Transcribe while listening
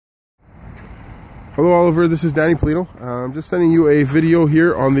Hello Oliver, this is Danny Paulino. I'm just sending you a video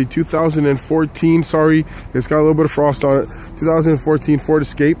here on the 2014, sorry, it's got a little bit of frost on it, 2014 Ford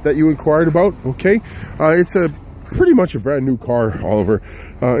Escape that you inquired about, okay? It's pretty much a brand new car, Oliver.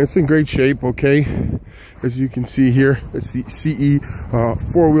 It's in great shape, okay? As you can see here, it's the CE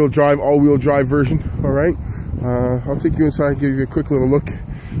four-wheel drive, all-wheel drive version, all right? I'll take you inside and give you a quick little look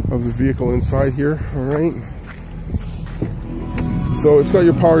of the vehicle inside here, all right? So it's got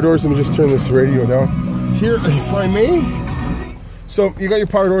your power doors. Let me just turn this radio down here, if I may. So you got your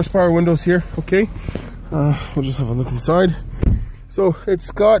power doors, power windows here, okay? We'll just have a look inside. So it's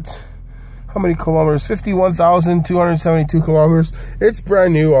got, how many kilometers? 51,272 kilometers. It's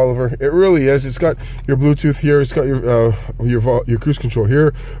brand new, Oliver. It really is. It's got your Bluetooth here. It's got your cruise control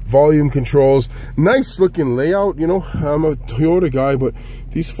here, volume controls. Nice looking layout. You know, I'm a Toyota guy, but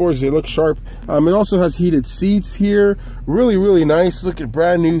these Fords, they look sharp. It also has heated seats here. Really, really nice. Look at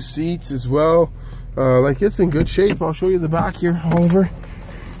brand new seats as well. Like, it's in good shape. I'll show you the back here, Oliver.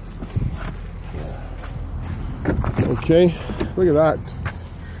 Okay, look at that.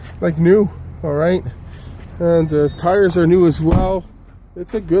 Like new. All right, and the tires are new as well.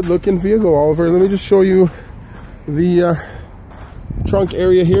 It's a good looking vehicle, Oliver. Let me just show you the trunk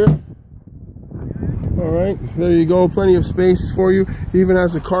area here. All right, there you go, plenty of space for you. It even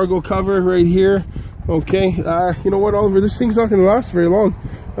has a cargo cover right here. Okay, you know what, Oliver, this thing's not going to last very long.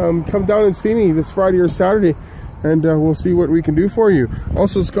 Come down and see me this Friday or Saturday, and we'll see what we can do for you.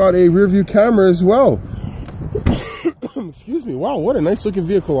 Also, it's got a rear view camera as well. Excuse me. Wow, what a nice looking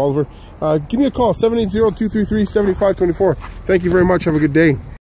vehicle, Oliver. Give me a call, 780-233-7524. Thank you very much. Have a good day.